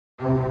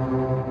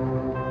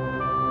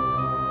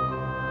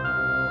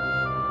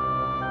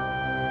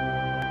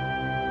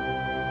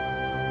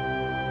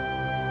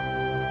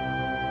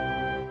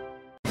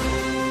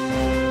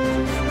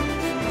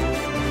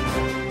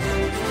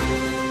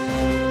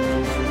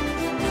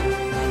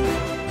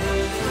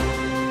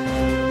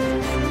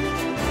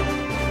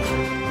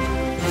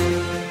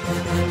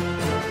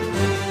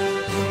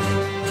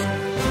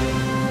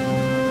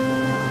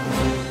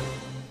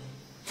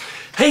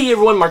Hey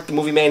everyone, Mark the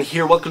Movie Man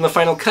here. Welcome to the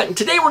Final Cut, and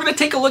today we're going to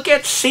take a look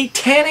at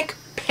Satanic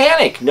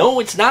Panic. No,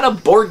 it's not a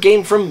board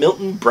game from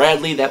Milton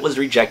Bradley that was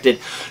rejected.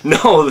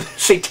 No,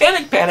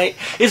 Satanic Panic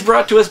is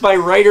brought to us by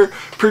writer,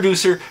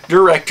 producer,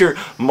 director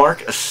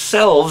Mark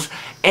Selves,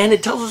 and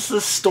it tells us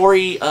the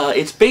story.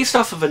 It's based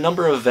off of a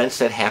number of events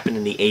that happened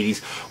in the 80s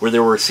where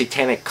there were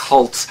satanic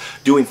cults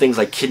doing things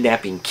like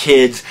kidnapping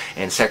kids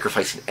and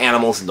sacrificing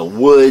animals in the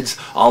woods,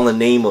 all in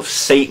the name of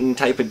Satan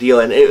type of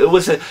deal. And it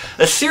was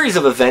a series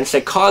of events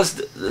that caused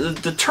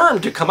the term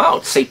to come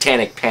out,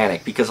 Satanic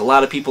Panic, because a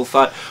lot of people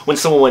thought when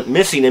someone went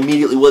missing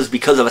immediately was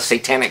because of a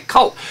satanic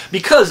cult,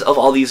 because of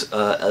all these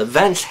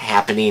events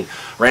happening,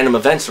 random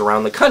events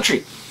around the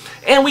country.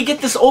 And we get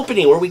this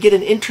opening where we get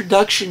an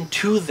introduction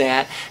to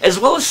that, as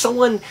well as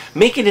someone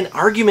making an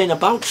argument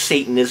about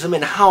Satanism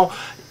and how,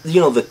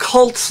 you know, the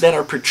cults that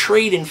are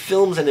portrayed in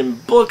films and in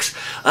books,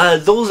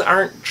 those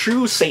aren't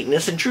true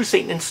Satanists, and true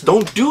Satanists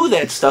don't do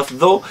that stuff,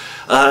 though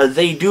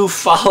they do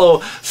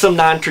follow some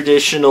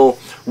non-traditional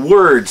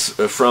words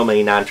from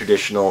a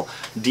non-traditional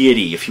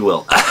deity, if you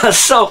will.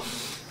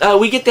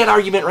 We get that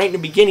argument right in the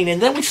beginning,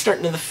 and then we start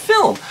into the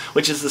film,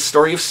 which is the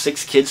story of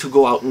 6 kids who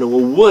go out into a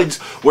woods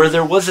where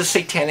there was a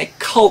satanic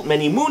cult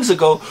many moons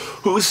ago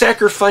who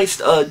sacrificed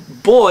a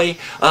boy,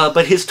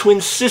 but his twin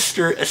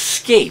sister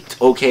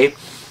escaped, okay?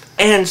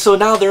 And so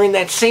now they're in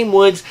that same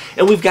woods,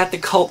 and we've got the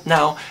cult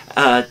now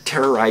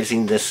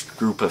terrorizing this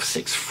group of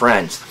 6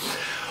 friends.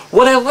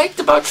 What I liked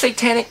about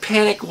Satanic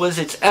Panic was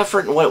its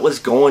effort and what it was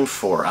going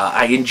for.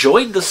 I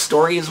enjoyed the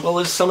story as well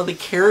as some of the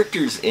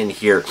characters in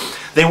here.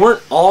 They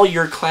weren't all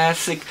your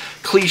classic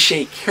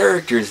cliche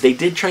characters. They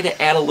did try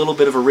to add a little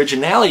bit of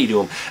originality to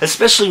them,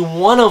 especially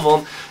one of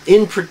them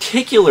in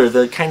particular,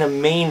 the kind of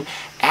main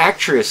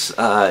actress,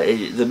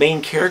 the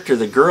main character,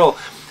 the girl.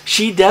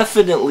 She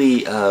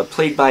definitely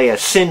played by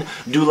Sin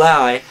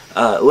Dulay,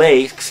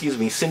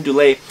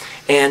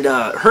 and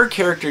her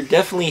character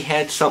definitely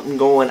had something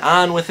going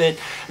on with it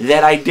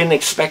that I didn't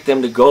expect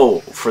them to go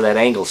for that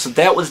angle. So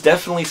that was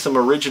definitely some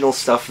original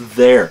stuff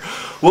there.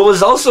 What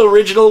was also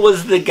original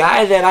was the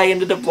guy that I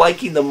ended up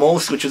liking the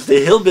most, which was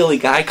the hillbilly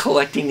guy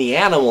collecting the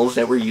animals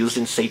that were used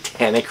in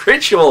satanic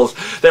rituals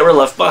that were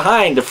left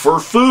behind for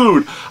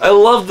food. I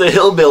love the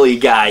hillbilly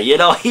guy. You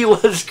know, he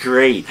was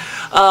great.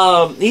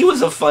 He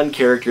was a fun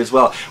character as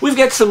well. We've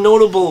got some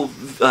notable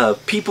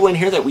people in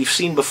here that we've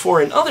seen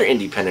before in other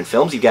independent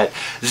films. You've got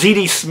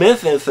Z.D.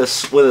 Smith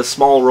with a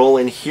small role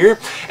in here,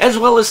 as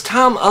well as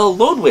Tom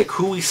Lodwick,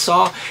 who we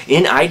saw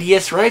in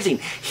IDS Rising.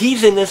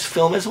 He's in this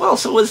film as well,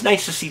 so it was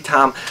nice to see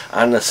Tom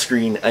on the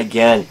screen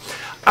again.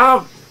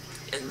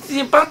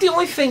 About the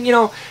only thing, you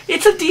know,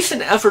 it's a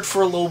decent effort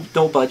for a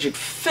no-budget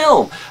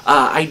film.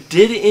 I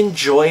did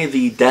enjoy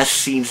the death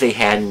scenes they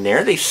had in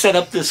there. They set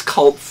up this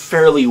cult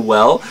fairly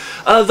well,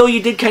 though you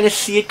did kind of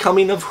see it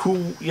coming of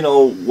who, you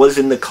know, was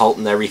in the cult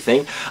and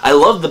everything. I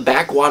love the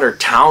backwater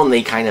town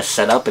they kind of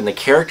set up and the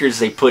characters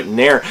they put in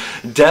there.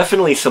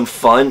 Definitely some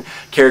fun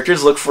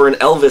characters. Look for an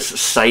Elvis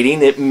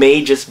sighting. It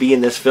may just be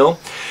in this film.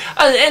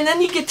 And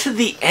then you get to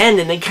the end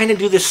and they kind of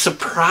do this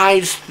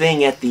surprise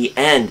thing at the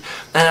end.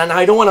 And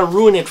I don't want to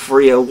ruin it for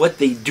you what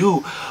they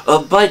do,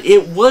 but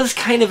it was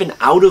kind of an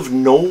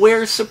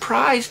out-of-nowhere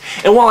surprise.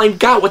 And while I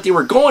got what they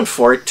were going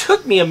for, it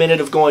took me a minute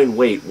of going,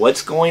 wait,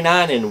 what's going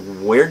on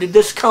and where did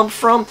this come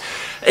from?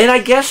 And I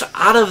guess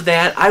out of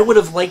that, I would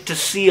have liked to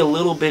see a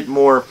little bit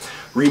more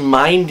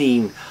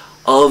reminding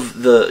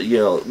of the, you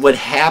know, what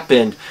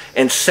happened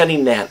and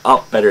setting that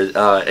up better.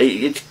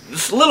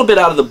 It's a little bit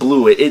out of the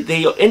blue.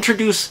 They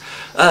introduce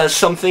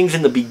some things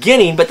in the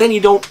beginning, but then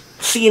you don't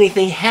see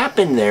anything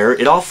happen there.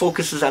 It all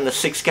focuses on the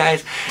 6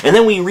 guys, and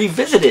then we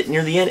revisit it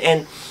near the end.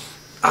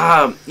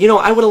 And you know,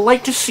 I would have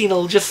liked to see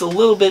just a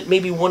little bit,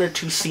 maybe 1 or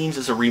 2 scenes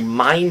as a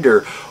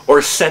reminder,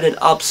 or set it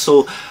up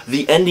so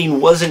the ending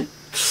wasn't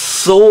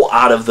so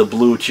out of the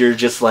blue to you're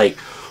just like,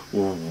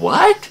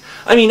 what?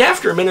 I mean,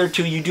 after a minute or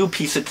 2 you do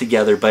piece it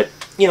together, but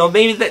you know,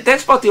 maybe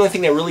that's about the only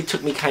thing that really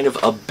took me kind of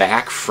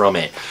aback from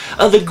it.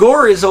 The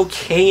gore is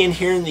okay in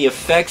here, and the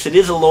effects. It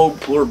is a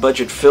lower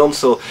budget film,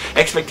 so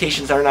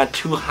expectations are not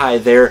too high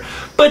there.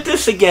 But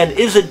this, again,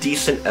 is a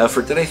decent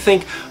effort that I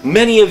think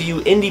many of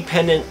you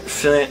independent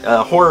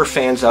horror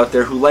fans out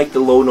there who like the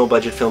low,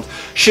 no-budget films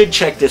should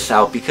check this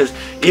out, because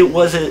it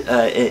was an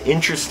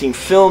interesting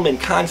film and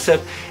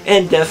concept,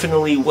 and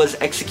definitely was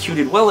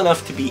executed well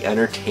enough to be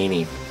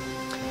entertaining.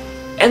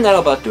 And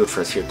that'll about do it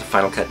for us here at the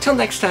Final Cut. Till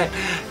next time,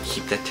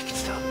 keep that ticket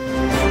stub.